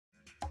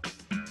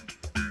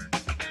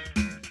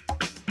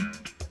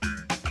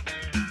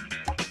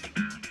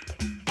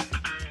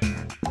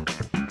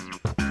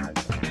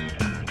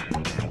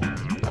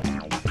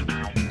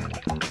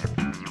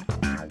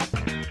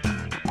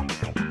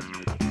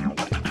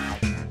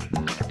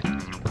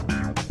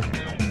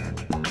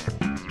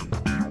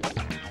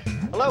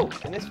Hello!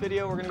 In this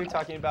video we're going to be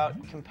talking about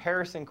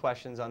comparison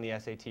questions on the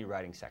SAT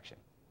writing section.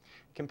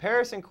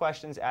 Comparison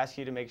questions ask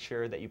you to make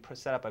sure that you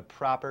set up a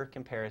proper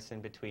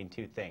comparison between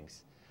two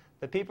things.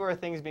 The people or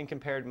things being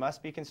compared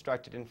must be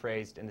constructed and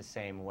phrased in the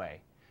same way.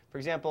 For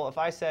example, if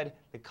I said,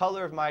 the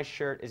color of my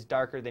shirt is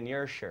darker than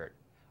your shirt,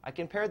 I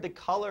compared the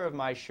color of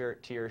my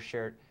shirt to your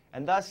shirt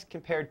and thus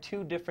compared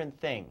two different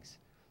things.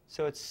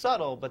 So it's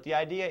subtle, but the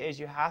idea is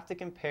you have to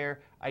compare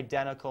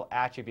identical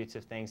attributes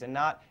of things and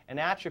not an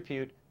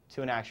attribute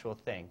to an actual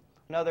thing.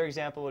 Another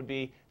example would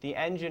be, the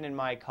engine in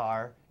my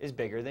car is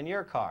bigger than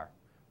your car.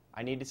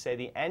 I need to say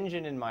the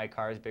engine in my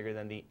car is bigger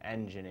than the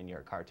engine in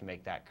your car to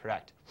make that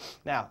correct.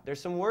 Now, there's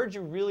some words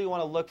you really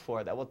want to look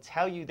for that will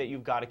tell you that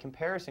you've got a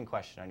comparison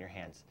question on your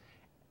hands.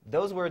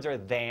 Those words are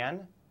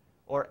than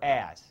or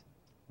as.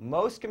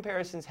 Most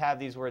comparisons have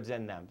these words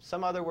in them.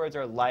 Some other words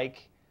are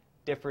like,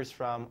 differs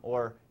from,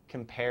 or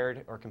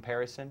compared or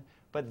comparison.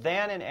 But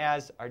than and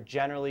as are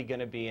generally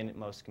going to be in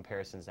most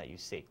comparisons that you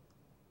see.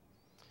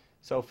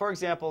 So for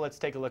example, let's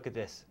take a look at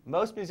this.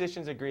 Most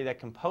musicians agree that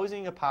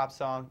composing a pop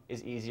song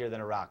is easier than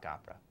a rock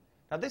opera.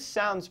 Now this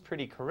sounds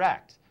pretty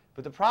correct,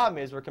 but the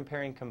problem is we're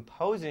comparing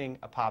composing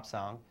a pop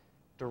song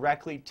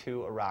directly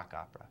to a rock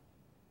opera.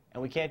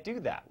 And we can't do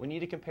that. We need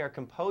to compare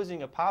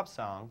composing a pop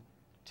song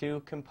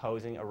to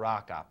composing a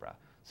rock opera.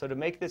 So to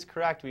make this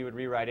correct, we would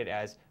rewrite it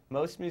as,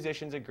 most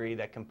musicians agree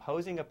that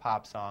composing a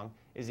pop song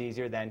is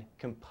easier than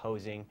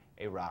composing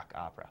a rock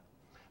opera.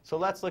 So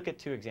let's look at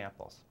two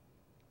examples.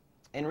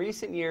 In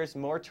recent years,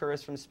 more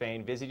tourists from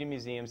Spain visited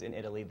museums in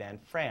Italy than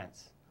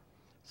France.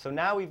 So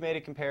now we've made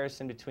a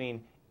comparison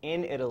between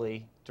in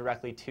Italy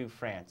directly to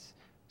France.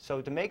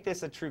 So to make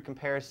this a true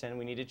comparison,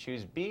 we need to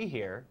choose B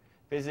here,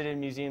 visited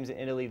museums in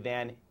Italy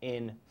than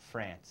in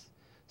France.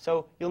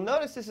 So you'll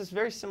notice this is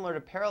very similar to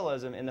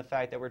parallelism in the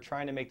fact that we're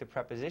trying to make the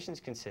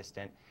prepositions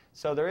consistent.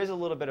 So there is a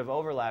little bit of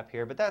overlap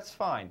here, but that's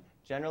fine.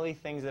 Generally,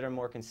 things that are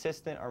more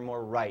consistent are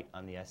more right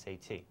on the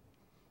SAT.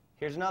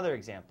 Here's another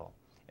example.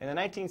 In the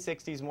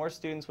 1960s, more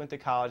students went to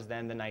college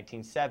than the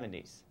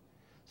 1970s.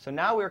 So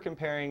now we're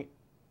comparing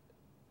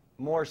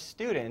more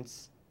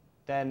students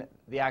than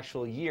the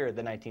actual year,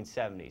 the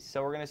 1970s.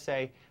 So we're going to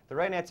say the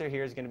right answer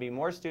here is going to be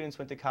more students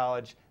went to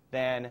college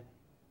than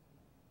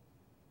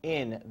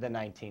in the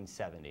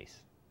 1970s.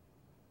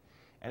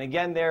 And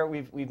again there,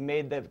 we've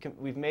made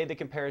the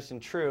comparison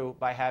true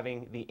by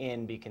having the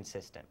in be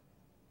consistent.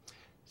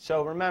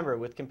 So remember,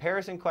 with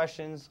comparison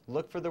questions,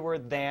 look for the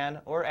word than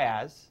or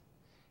as,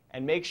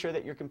 and make sure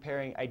that you're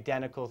comparing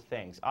identical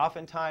things.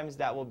 Oftentimes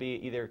that will be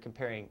either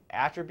comparing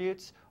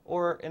attributes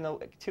or, in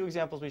the two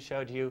examples we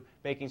showed you,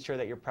 making sure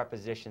that your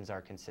prepositions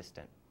are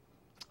consistent.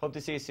 Hope to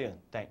see you soon.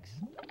 Thanks.